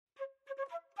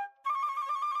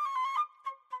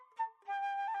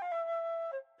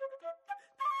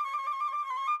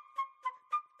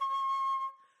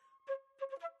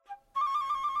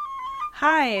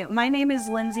Hi, my name is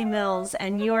Lindsay Mills,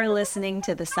 and you are listening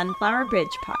to the Sunflower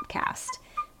Bridge podcast,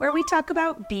 where we talk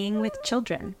about being with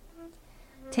children.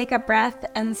 Take a breath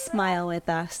and smile with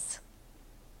us.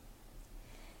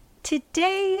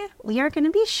 Today, we are going to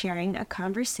be sharing a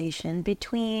conversation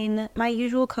between my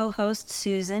usual co-host,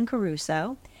 Susan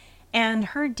Caruso, and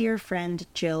her dear friend,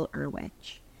 Jill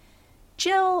Erwich.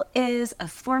 Jill is a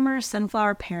former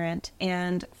Sunflower parent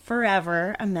and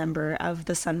forever a member of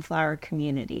the Sunflower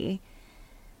community.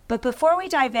 But before we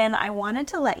dive in, I wanted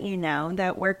to let you know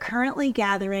that we're currently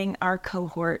gathering our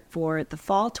cohort for the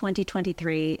Fall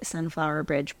 2023 Sunflower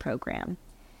Bridge program.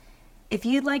 If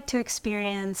you'd like to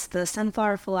experience the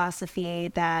sunflower philosophy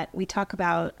that we talk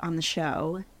about on the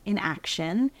show in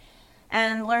action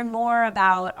and learn more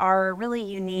about our really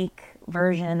unique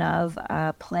version of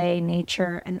play,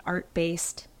 nature, and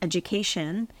art-based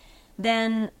education,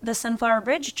 then the Sunflower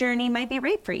Bridge journey might be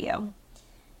right for you.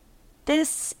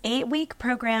 This 8-week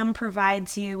program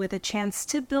provides you with a chance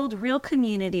to build real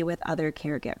community with other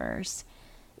caregivers.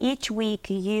 Each week,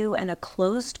 you and a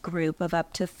closed group of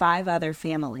up to 5 other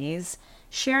families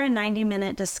share a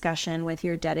 90-minute discussion with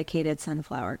your dedicated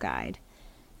sunflower guide.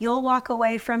 You'll walk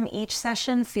away from each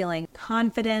session feeling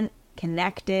confident,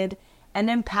 connected,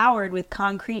 and empowered with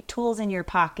concrete tools in your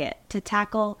pocket to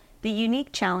tackle the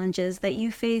unique challenges that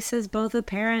you face as both a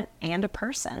parent and a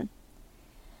person.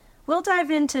 We'll dive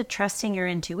into trusting your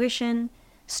intuition,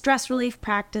 stress relief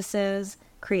practices,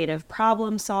 creative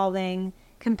problem solving,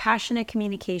 compassionate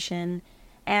communication,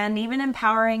 and even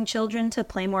empowering children to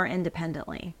play more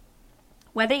independently.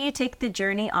 Whether you take the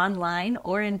journey online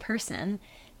or in person,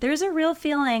 there's a real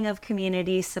feeling of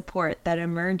community support that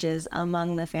emerges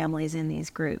among the families in these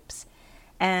groups.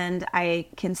 And I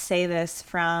can say this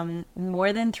from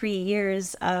more than 3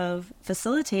 years of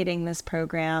facilitating this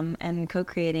program and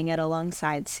co-creating it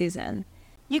alongside Susan.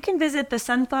 You can visit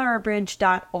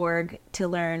thesunflowerbridge.org to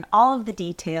learn all of the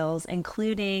details,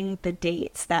 including the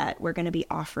dates that we're going to be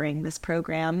offering this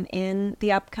program in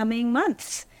the upcoming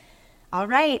months. All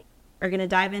right, we're going to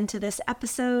dive into this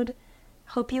episode.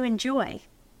 Hope you enjoy.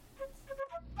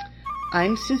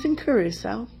 I'm Susan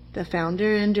Caruso, the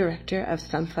founder and director of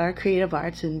Sunflower Creative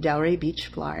Arts in Delray Beach,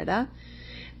 Florida,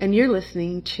 and you're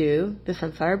listening to the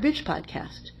Sunflower Bridge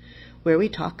podcast, where we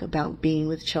talk about being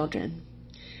with children.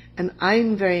 And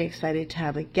I'm very excited to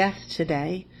have a guest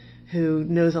today who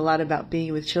knows a lot about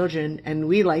being with children, and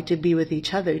we like to be with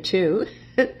each other too.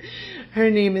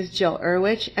 Her name is Jill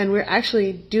Erwich, and we're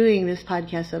actually doing this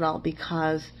podcast at all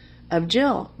because of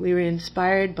Jill. We were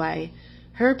inspired by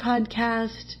her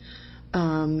podcast,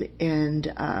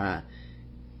 and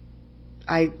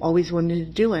I always wanted to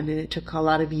do one, and it took a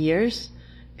lot of years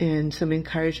and some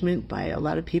encouragement by a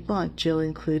lot of people, Jill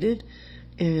included,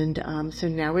 and so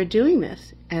now we're doing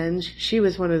this. And she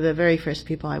was one of the very first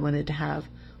people I wanted to have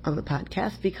on the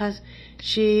podcast because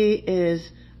she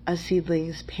is a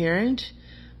seedlings parent,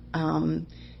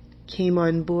 came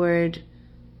on board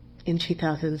in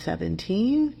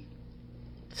 2017.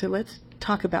 So let's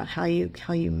talk about how you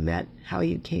met, how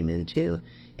you came into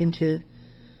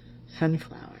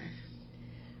Sunflower.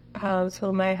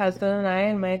 So my husband and I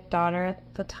and my daughter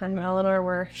at the time,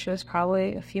 Eleanor, she was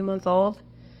probably a few months old.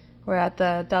 We're at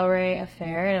the Delray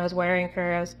Affair, and I was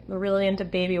really into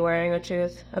baby wearing, when she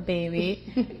was a baby,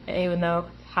 even though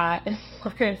hot and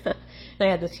warm. And I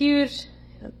had this huge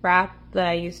wrap that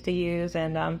I used to use,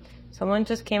 and someone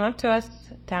just came up to us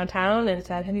downtown and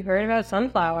said, "Have you heard about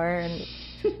Sunflower?" And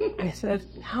I said,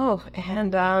 "No."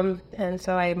 And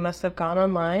so I must have gone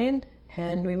online,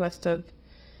 and we must have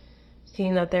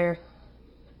seen that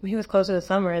he was closer to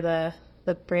summer, the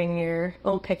bring your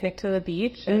own picnic to the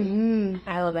beach. And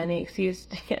I love any excuse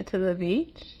to get to the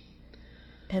beach.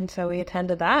 And so we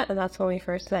attended that, and that's when we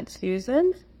first met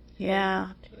Susan. Yeah.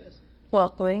 She was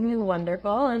welcoming and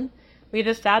wonderful, and we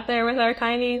just sat there with our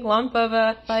tiny lump of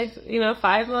a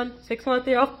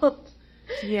 6-month-year-old.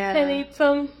 Yeah. And ate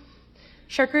some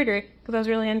charcuterie, because I was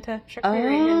really into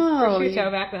charcuterie and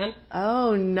prosciutto back then.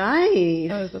 Oh, nice.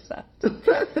 I was obsessed. I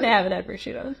haven't had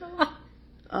prosciutto in so long.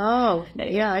 Oh,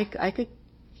 anyway. Yeah,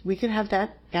 we could have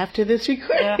that after this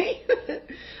recording. Yeah.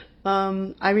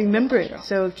 I remember it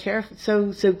so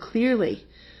clearly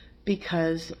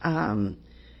because, it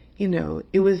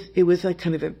was like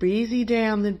kind of a breezy day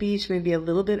on the beach, maybe a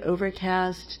little bit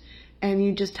overcast, and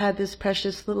you just had this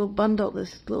precious little bundle,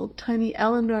 this little tiny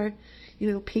Eleanor,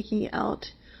 peeking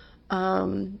out.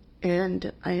 And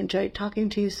I enjoyed talking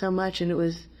to you so much, and it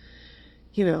was,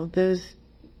 those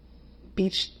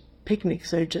beach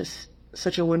picnics are just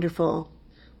such a wonderful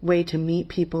way to meet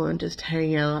people and just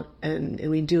hang out, and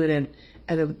we do it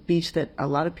at a beach that a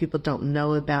lot of people don't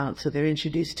know about, so they're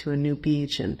introduced to a new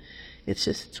beach, and it's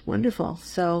just wonderful.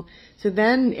 So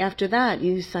then after that,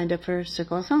 you signed up for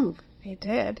Circle of Song. I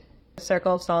did.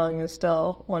 Circle of Song is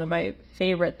still one of my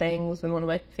favorite things and one of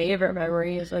my favorite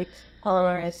memories. Like,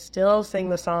 Eleanor, I still sing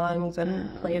the songs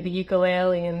and play the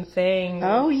ukulele and sing.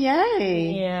 Oh,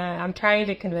 yay. Yeah, I'm trying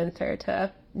to convince her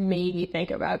to maybe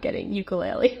think about getting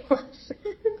ukulele.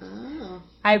 Oh.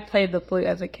 I played the flute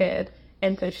as a kid,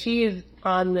 and so she's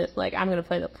on this, like, I'm going to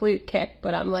play the flute kick,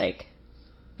 but I'm like,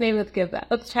 maybe let's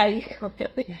try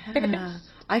ukulele. Yeah.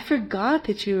 I forgot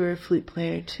that you were a flute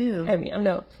player, too. I mean, I'm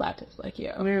no flautist like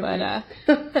you, but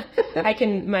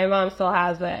my mom still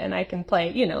has it, and I can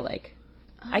play, like,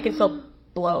 I can still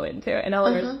blow into it, and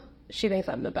Eleanor, she thinks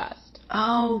I'm the best.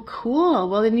 Oh, cool.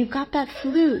 Well, then you've got that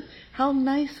flute. How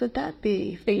nice would that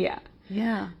be? Yeah.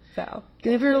 Yeah. So.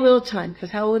 Give her a little time,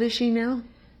 because how old is she now?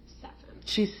 7.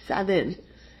 She's 7.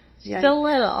 Yeah. Still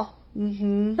little.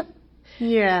 Mm-hmm.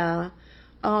 Yeah.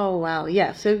 Oh, wow.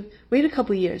 Yeah. So wait a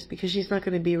couple years, because she's not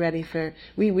going to be ready for,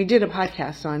 we did a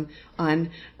podcast on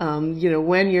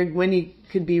when you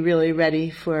could be really ready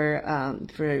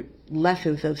for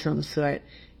lessons of some sort.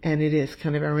 And it is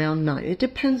kind of around 9. It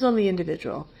depends on the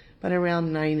individual, but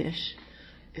around 9-ish.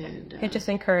 And I just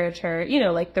encourage her,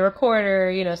 like the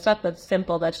recorder, stuff that's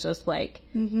simple, that's just like,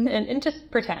 and just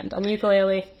pretend. On the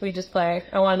ukulele, we just play,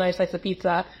 I want a nice slice of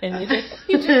pizza, and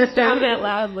you just sound it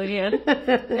loudly and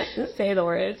say the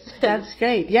words. That's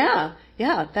great. Yeah,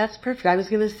 that's perfect. I was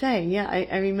going to say,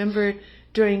 I remember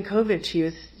during COVID,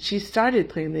 she started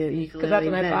playing the ukulele. Because that's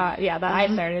when I thought, I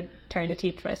started trying to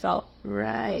teach myself.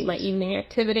 Right. My evening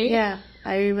activity. Yeah,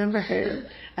 I remember her.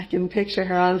 I can picture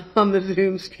her on the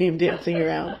Zoom screen dancing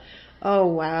around. Oh,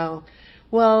 wow.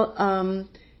 Well,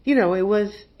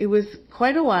 it was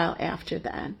quite a while after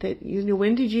that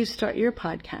when did you start your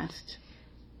podcast?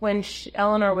 When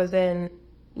Eleanor was in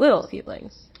Little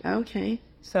Seedlings. Okay.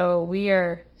 So we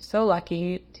are so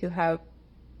lucky to have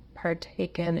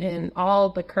partaken in all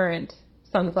the current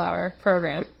sunflower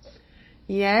programs.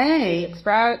 Yay.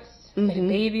 Sprouts, made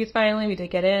babies finally, we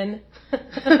did get in.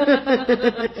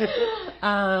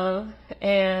 And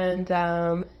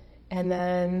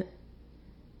then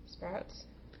Sprouts,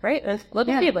 right? And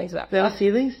Little Seedlings up. Little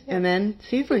Seedlings, and then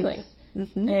Seedlings.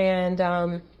 Mm-hmm. And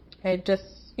I just,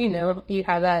 you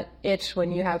have that itch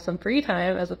when you have some free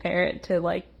time as a parent to,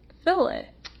 like, fill it.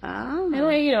 Oh. And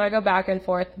I go back and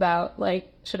forth about,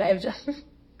 like, should I have just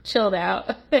chilled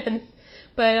out?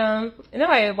 But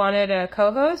I wanted a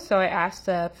co-host, so I asked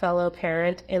a fellow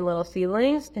parent in Little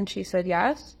Seedlings, and she said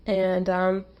yes. And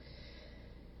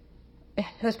it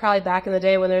was probably back in the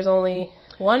day when there's only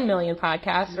 1 million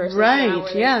podcasts versus now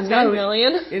 10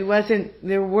 million. It wasn't.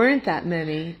 There weren't that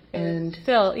many, and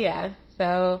still, yeah.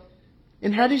 So.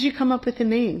 And how did you come up with the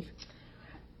name?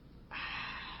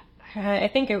 I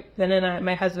think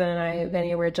my husband and I,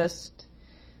 Vinny, were just,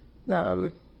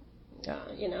 what's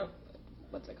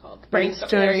it called?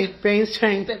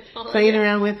 Brainstorming, playing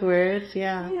around with words,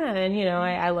 yeah. Yeah, and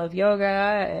I love yoga,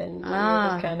 and we were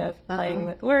just kind of playing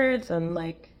with words, and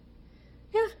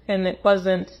and it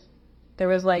wasn't. There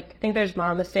was I think there's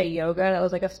Mama Say Yoga. That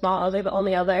was I was the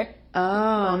only other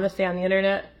Mama Say on the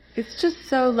internet. It's just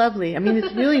so lovely. I mean,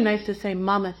 it's really nice to say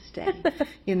Mama Stay,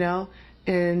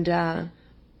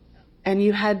 and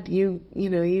you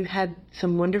had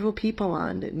some wonderful people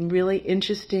on and really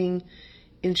interesting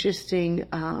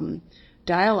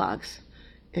dialogues,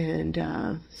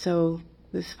 and so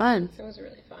it was fun. It was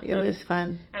really fun. It was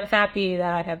fun. I'm happy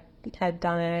that I had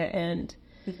done it, and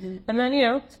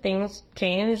then things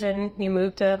changed, and you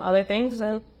moved to other things,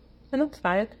 and it's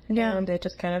fine. Yeah, and it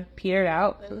just kind of petered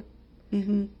out.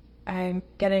 And I'm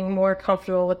getting more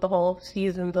comfortable with the whole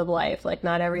seasons of life. Like,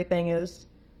 not everything is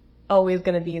always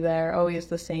going to be there, always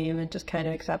the same, and just kind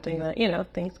of accepting that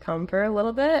things come for a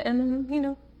little bit, and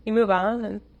then you move on,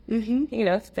 and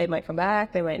they might come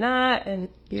back, they might not, and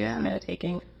kind of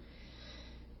taking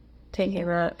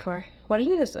that for what it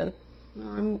is. And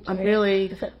I'm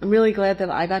really glad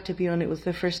that I got to be on. It was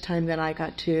the first time that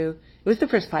it was the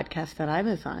first podcast that I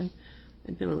was on.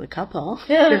 I've been on a couple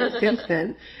since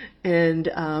then, and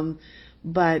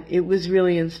but it was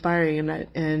really inspiring,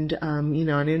 and I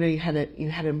know you had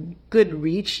a good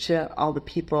reach to all the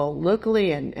people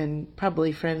locally, and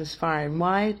probably friends far and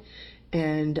wide.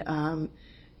 And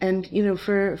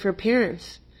for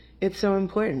parents, it's so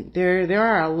important. There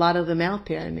are a lot of them out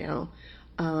there now.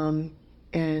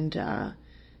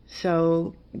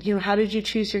 So how did you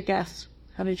choose your guests?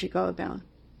 How did you go about?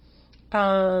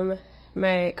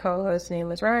 My co-host's name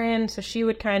was Ryan, so she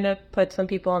would kind of put some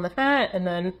people on the hat, and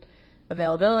then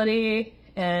availability.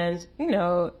 And,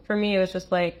 for me, it was just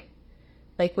like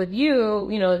with you,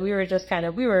 we were just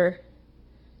we were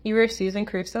you were Susan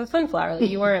Caruso Sunflower. Like,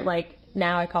 you weren't like,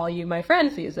 now I call you my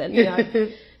friend Susan, you know.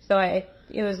 So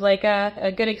it was like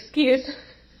a good excuse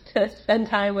to spend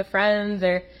time with friends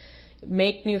or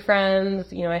make new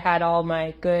friends. You know, I had all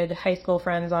my good high school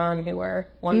friends on who were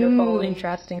wonderful,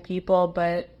 interesting people,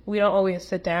 but we don't always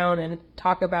sit down and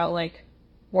talk about like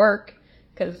work.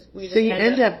 So you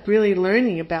end up really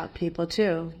learning about people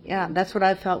too. Yeah, that's what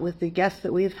I felt with the guests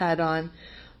that we've had on.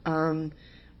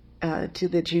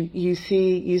 That you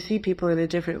see people in a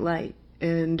different light,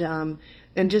 and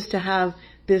just to have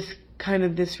this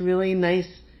really nice,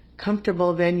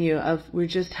 comfortable venue of we're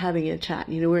just having a chat.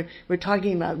 You know, we're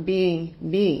talking about being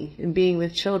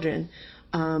with children.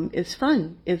 It's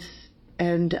fun. It's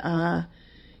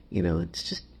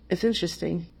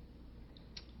interesting.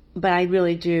 But I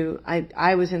really do.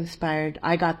 I was inspired.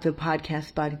 I got the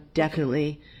podcast bug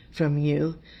definitely from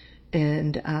you,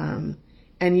 and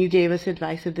you gave us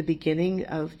advice at the beginning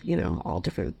of, you know, all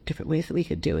different ways that we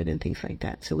could do it and things like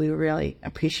that. So we really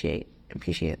appreciate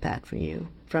that from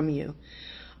you.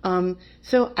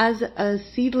 So as a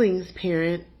seedlings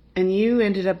parent, and you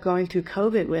ended up going through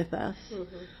COVID with us.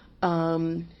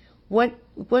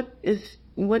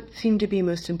 What seemed to be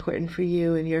most important for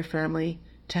you and your family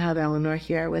to have Eleanor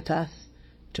here with us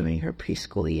during her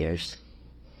preschool years?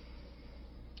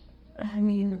 I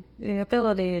mean, the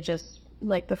ability to just,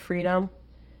 like, the freedom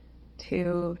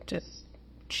to just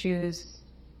choose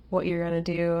what you're going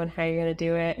to do and how you're going to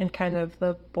do it, and kind of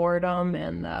the boredom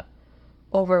and the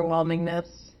overwhelmingness.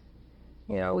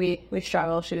 You know, we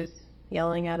struggle. She was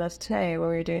yelling at us today when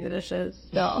we were doing the dishes.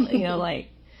 Still, you know,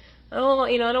 like, I don't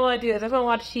want to do this. I don't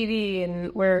want to watch TV,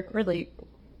 and we're really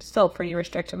still pretty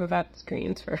restrictive about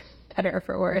screens, for better or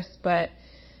for worse. But,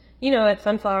 you know, at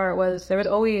Sunflower there was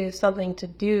always something to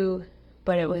do,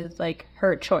 but it was like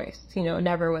her choice. You know, it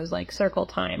never was like circle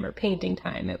time or painting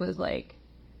time. It was like,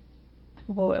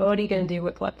 well, what are you going to do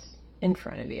with what's in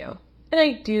front of you? And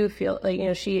I do feel like, you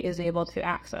know, she is able to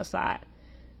access that.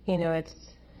 You know,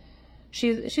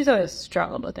 she's always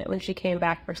struggled with it. When she came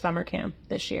back for summer camp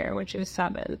this year, when she was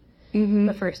 7,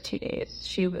 the first 2 days,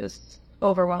 she was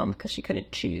overwhelmed because she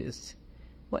couldn't choose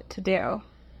what to do,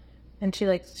 and she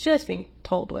likes being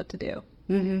told what to do.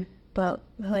 But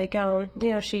like, you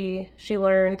know, she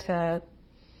learned to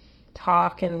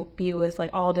talk and be with like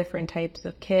all different types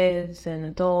of kids and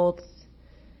adults,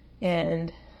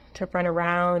 and to run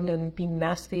around and be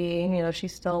messy. You know, she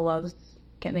still loves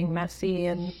getting messy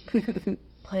and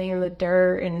playing in the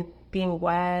dirt and being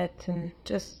wet, and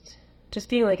just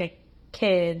being like a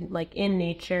kid, like in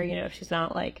nature. You know, she's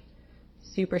not like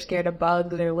super scared of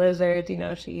bugs or lizards. You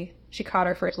know, she caught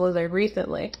her first lizard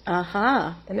recently.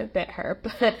 And it bit her.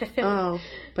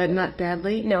 But not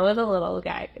badly? No, it was a little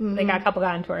guy. They got a couple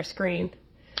got into our screen.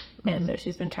 And so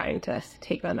she's been trying to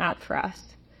take them out for us.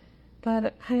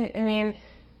 But, I mean,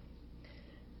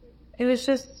 it was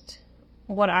just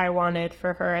what I wanted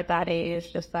for her at that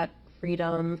age, just that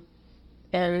freedom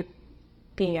and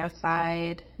being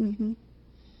outside.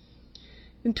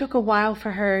 It took a while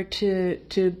for her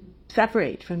to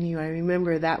separate from you. I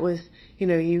remember that was, you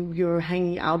know, you were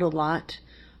hanging out a lot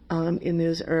in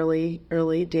those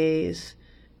early days,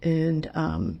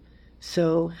 and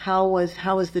so how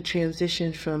was the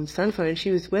transition from Sunflower? And she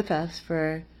was with us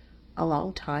for a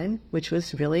long time, which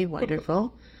was really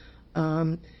wonderful.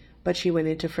 But she went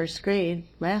into first grade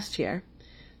last year.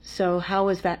 So how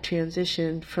was that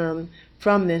transition from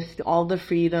this, all the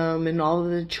freedom and all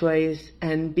of the choice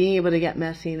and being able to get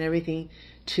messy and everything,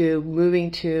 to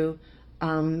moving to,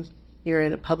 you're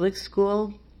in a public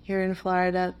school here in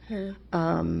Florida,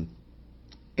 and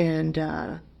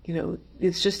you know,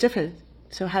 it's just different.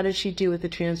 So how did she do with the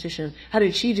transition? How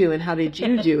did she do, and how did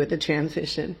you do with the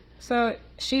transition? So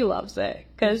she loves it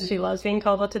because she loves being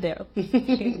told what to do.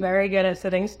 She's very good at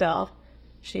sitting still.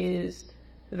 She's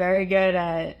very good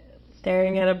at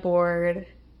staring at a board.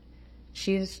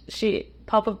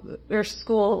 Her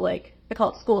school, like, I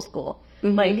call it school.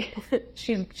 Like,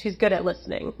 she's good at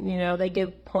listening. You know, they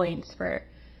give points for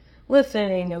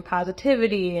listening and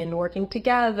positivity and working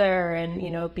together and, you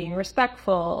know, being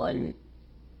respectful, and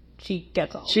she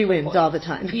gets all. She wins all the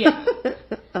time. Yeah.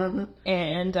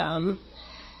 And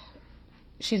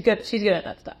she's good at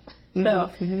that stuff.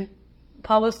 So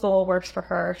public school works for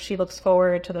her. She looks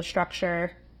forward to the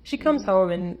structure. She comes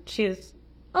home and she's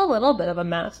a little bit of a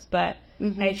mess, but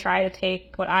I try to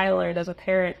take what I learned as a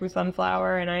parent from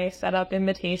Sunflower, and I set up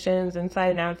invitations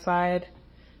inside and outside.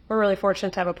 We're really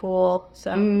fortunate to have a pool,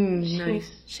 so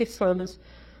nice. She swims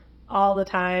all the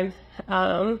time.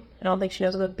 I don't think she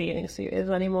knows what a bathing suit is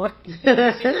anymore.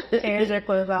 Tears her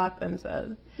clothes off and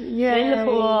says, "Yeah, in the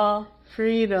pool,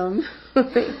 freedom."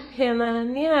 And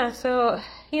then so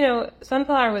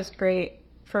Sunflower was great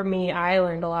for me. I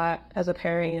learned a lot as a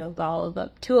parent. All of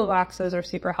the toolboxes are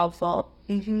super helpful.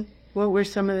 Mm-hmm. What were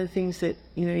some of the things that,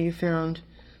 you found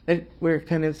that were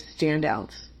kind of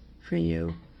standouts for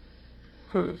you?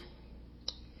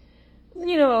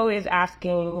 Always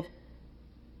asking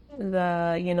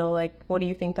what do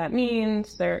you think that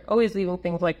means? They're always leaving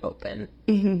things open.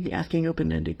 Mm-hmm. Asking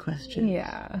open-ended questions.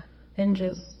 Yeah. And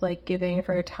just giving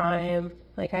her time.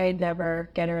 I'd never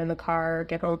get her in the car,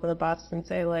 get home from the bus and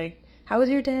say how was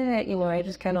your day? I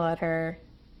just kind of let her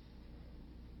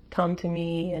come to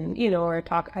me and, I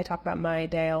talk about my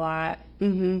day a lot.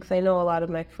 Mm-hmm. Because I know a lot of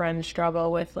my friends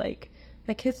struggle with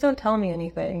my kids don't tell me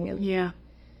anything.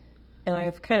 And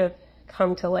I've kind of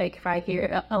come to if I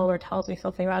hear Eleanor tells me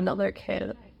something about another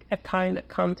kid, I've kind of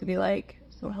come to be so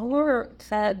Eleanor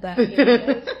said that,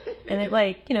 and it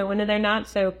when they're not,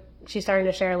 so she's starting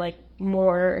to share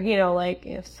more,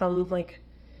 if some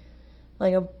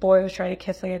a boy was trying to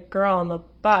kiss a girl on the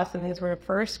bus and these were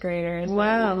first graders.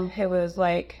 Wow. It was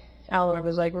Eleanor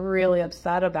was really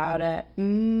upset about it.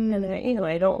 And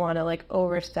I don't want to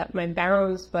overstep my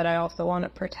bounds, but I also want to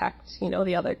protect,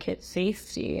 the other kid's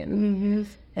safety.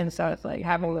 And so it's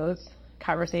having those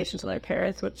conversations with our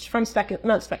parents, which from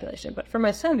not speculation, but from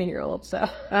my 7-year-old. So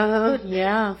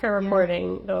yeah, for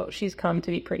reporting, though, she's come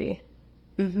to be pretty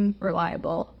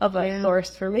reliable of a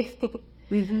source for me.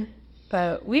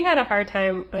 But we had a hard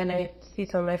time, and I see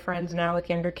some of my friends now with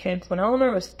younger kids. When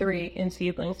Eleanor was 3 in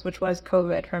seedlings, which was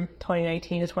COVID from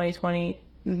 2019 to 2020,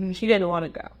 she didn't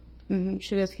want to go.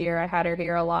 She was here. I had her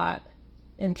here a lot,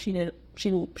 and she wanted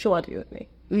to be with me.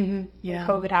 Yeah.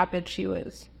 When COVID happened, she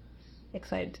was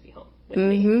excited to be home with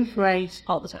me. Right.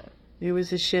 All the time. There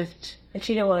was a shift. And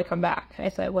she didn't want to come back. I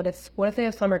said, what if they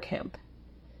have summer camp?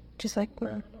 She's no, I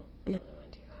don't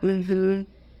want to.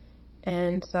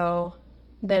 And so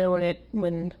then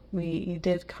when we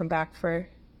did come back for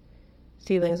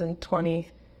seedlings in the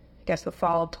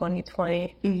fall of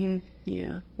 2020,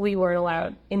 yeah, we weren't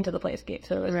allowed into the playscape.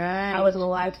 So I wasn't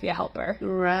allowed to be a helper.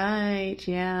 Right,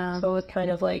 yeah. So it was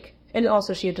kind of and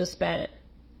also she had just spent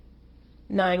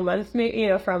 9 months,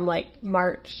 from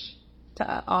March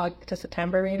to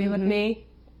September maybe with me,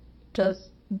 just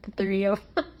the 3 of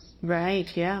us. Right,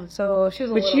 yeah. So she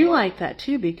was. But you like that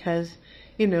too because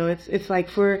it's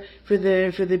for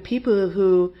the people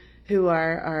who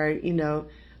are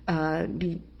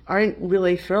aren't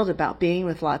really thrilled about being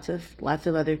with lots of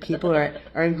other people or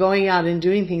going out and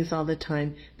doing things all the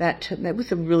time. That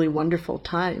was a really wonderful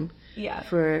time. Yeah.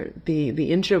 For the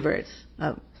introverts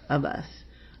of us,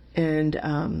 and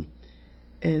I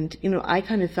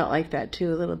kind of felt like that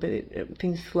too a little bit.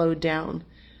 Things slowed down,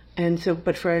 and so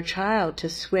but for a child to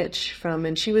switch from,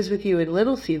 and she was with you in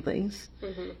Little Seedlings,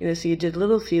 so you did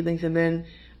Little Seedlings, and then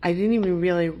I didn't even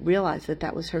really realize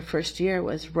that was her first year.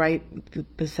 Was right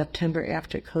the September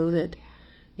after COVID,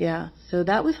 yeah. So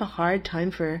that was a hard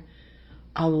time for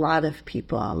a lot of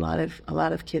people, a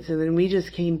lot of kids. And then we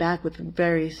just came back with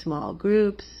very small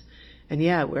groups. And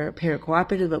yeah, we're a parent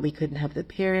cooperative, but we couldn't have the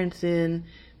parents in.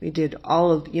 We did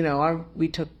all of, we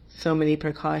took so many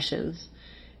precautions.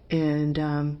 And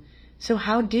so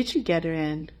how did you get her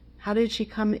in? How did she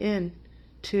come in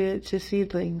to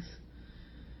seedlings?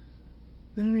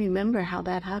 I don't remember how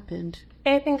that happened.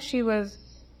 I think she was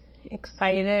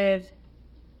excited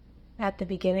at the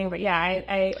beginning, but yeah,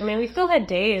 I mean, we still had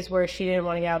days where she didn't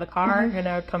want to get out of the car, and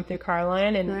I would come through car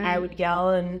line, and I would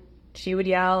yell, and she would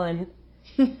yell, and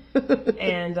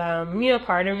and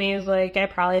part of me is I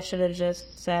probably should have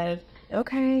just said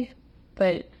okay,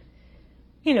 but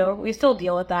we still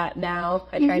deal with that now.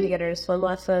 I tried to get her to swim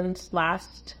lessons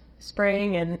last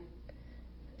spring, and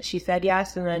she said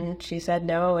yes, and then she said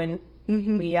no, and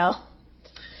we yell.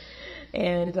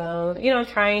 And, I'm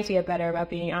trying to get better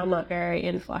about I'm not very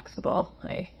inflexible.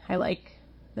 I like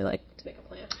to make a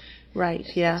plan. Right,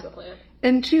 yeah.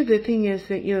 And too, the thing is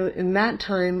that, in that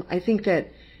time, I think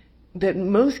that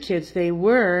most kids, they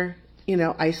were,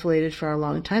 isolated for a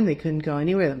long time. They couldn't go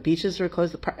anywhere. The beaches were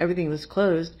closed. Everything was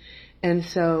closed. And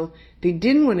so they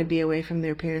didn't want to be away from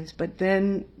their parents. But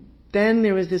then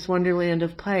there was this wonderland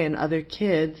of play and other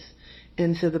kids.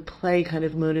 And so the play kind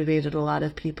of motivated a lot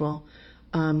of people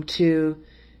to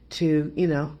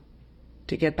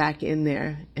get back in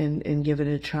there and give it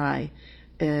a try.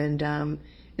 And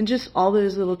just all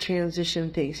those little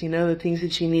transition things, the things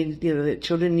that she needs, that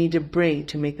children need to bring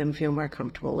to make them feel more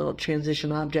comfortable, little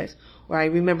transition objects. Or I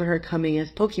remember her coming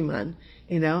as Pokemon,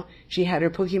 she had her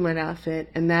Pokemon outfit,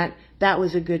 and that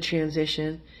was a good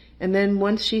transition. And then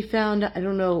once she found, I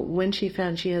don't know when she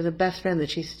found, she has a best friend that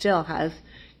she still has,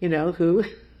 who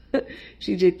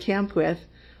she did camp with.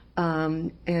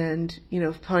 And,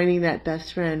 finding that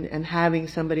best friend and having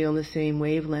somebody on the same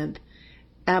wavelength,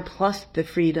 and plus the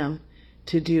freedom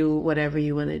to do whatever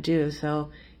you want to do.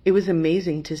 So it was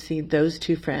amazing to see those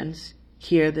two friends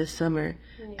here this summer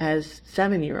as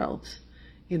 7-year-olds,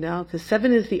 because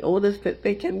 7 is the oldest that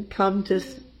they can come to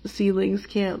Seedlings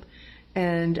Camp.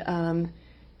 And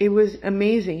it was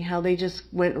amazing how they just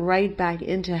went right back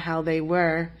into how they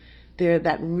were. They're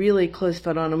that really close,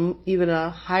 but on even a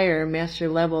higher master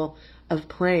level of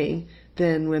playing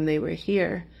than when they were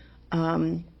here.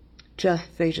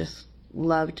 They just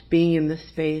loved being in the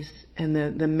space and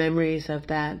the memories of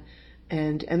that.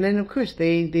 And then of course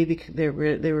they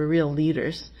were real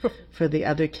leaders for the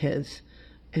other kids.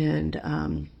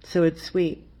 And so it's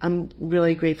sweet. I'm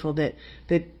really grateful that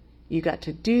you got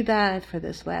to do that for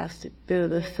this last bit of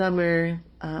the summer.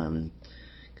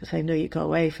 Because I know you go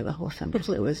away for the whole summer,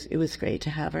 so it was great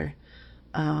to have her.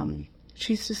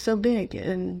 She's just so big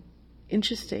and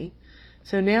interesting.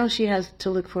 So now she has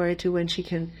to look forward to when she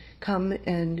can come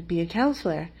and be a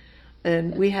counselor.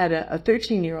 And we had a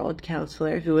 13-year-old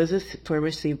counselor who was a former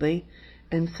seedling,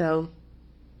 and so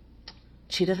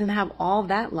she doesn't have all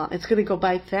that long. It's going to go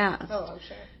by fast. Oh, I'm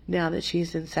sure. Now that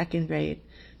she's in 2nd grade.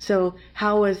 So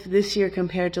how was this year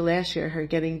compared to last year, her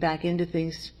getting back into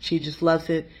things? She just loves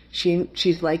it.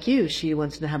 She's like you. She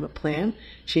wants to have a plan.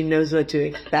 She knows what to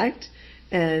expect.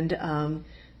 And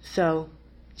so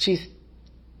she's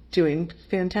doing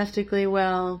fantastically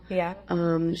well. Yeah.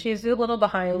 She's a little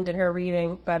behind in her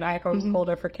reading, but I homeschooled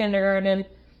her for kindergarten.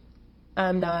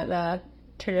 I'm not a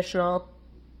traditional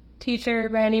teacher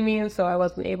by any means, so I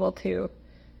wasn't able to,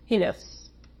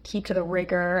 teach the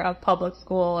rigor of public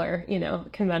school or,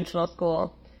 conventional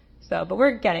school. So, but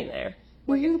we're getting there.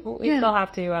 We still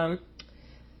have to,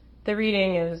 the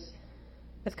reading is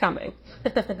coming.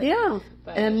 Yeah.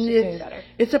 But And she's doing better.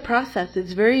 it's a process.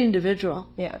 It's very individual.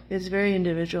 Yeah. It's very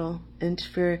individual. And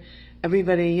for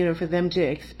everybody, for them to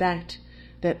expect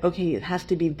that, okay, it has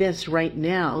to be this right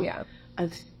now. Yeah.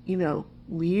 As,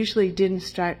 we usually didn't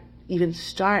start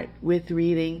with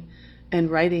reading and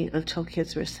writing until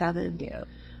kids were 7. Yeah.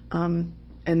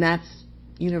 And that's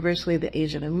universally the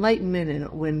age of enlightenment, and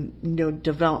when,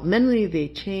 developmentally they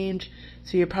change.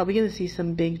 So you're probably going to see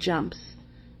some big jumps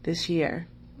this year.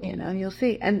 You'll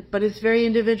see. But it's very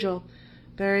individual,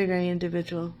 very, very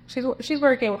individual. She's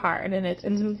working hard, and it's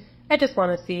I just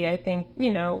want to see, I think,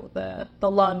 the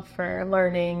love for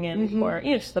learning and for,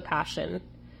 just the passion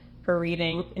for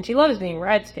reading. And she loves being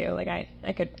read to. Like,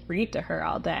 I could read to her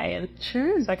all day. And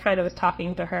Sure. so I kind of was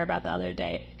talking to her about the other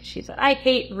day. She said, I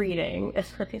hate reading. And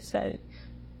I said,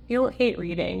 you don't hate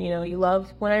reading. You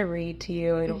love when I read to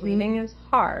you. Reading is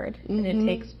hard, and it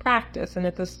takes practice. And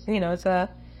it's a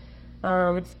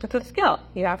skill.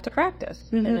 You have to practice.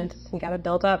 And you got to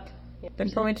build up.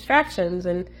 There's so many distractions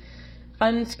and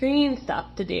fun screen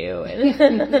stuff to do.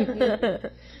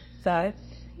 So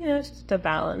it's just a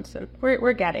balance, and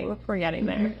we're getting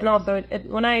there. And also,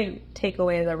 when I take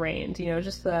away the reins,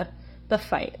 just the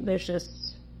fight. There's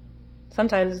just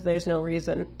sometimes there's no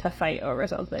reason to fight over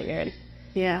something,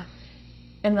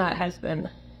 and that has been,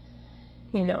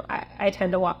 I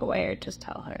tend to walk away or just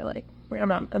tell her, like,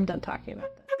 I'm done talking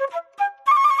about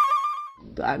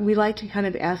this. We like to kind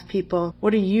of ask people,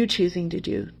 what are you choosing to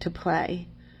do to play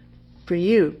for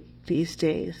you these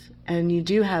days? And you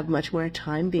do have much more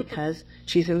time because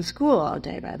she's in school all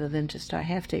day rather than just our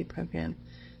half-day program.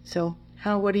 So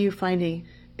what are you finding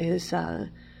is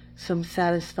some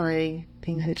satisfying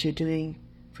things that you're doing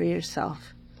for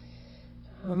yourself?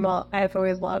 Well, I've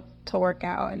always loved to work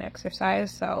out and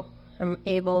exercise, so I'm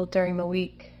able during the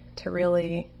week to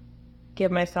really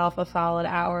give myself a solid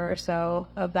hour or so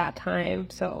of that time.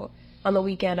 So on the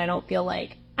weekend, I don't feel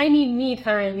like I need me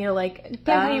time, like,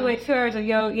 give me like 2 hours of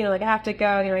yoga, like, I have to go.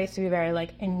 I used to be very,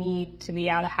 like, I need to be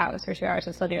out of the house for 2 hours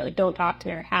on Sunday, like, don't talk to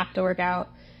me, or have to work out.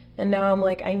 And now I'm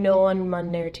like, I know on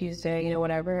Monday or Tuesday,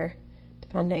 whatever,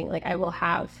 depending, like, I will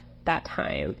have that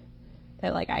time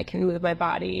that, like, I can move my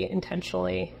body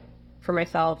intentionally for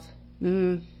myself.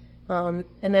 And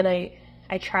then I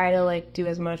try to, like, do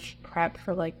as much prep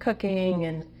for, like, cooking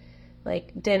and,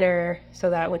 like, dinner,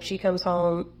 so that when she comes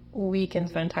home, we can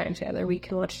spend time together. We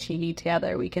can watch TV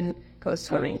together. We can go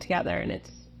swimming together, and it's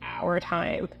our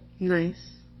time. Nice.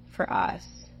 For us.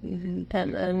 And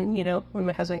then, when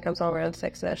my husband comes home around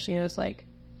 6-ish, it's like,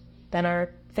 then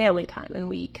our family time, and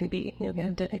we can be,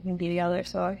 can be together.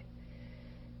 So I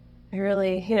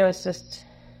really, it's just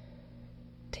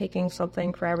taking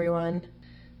something for everyone.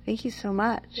 Thank you so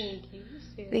much. Thank you.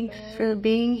 Thanks for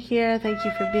being here. Thank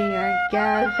you for being our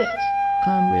guest.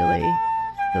 I'm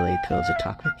really thrilled to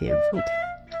talk with you.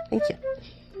 Thank you.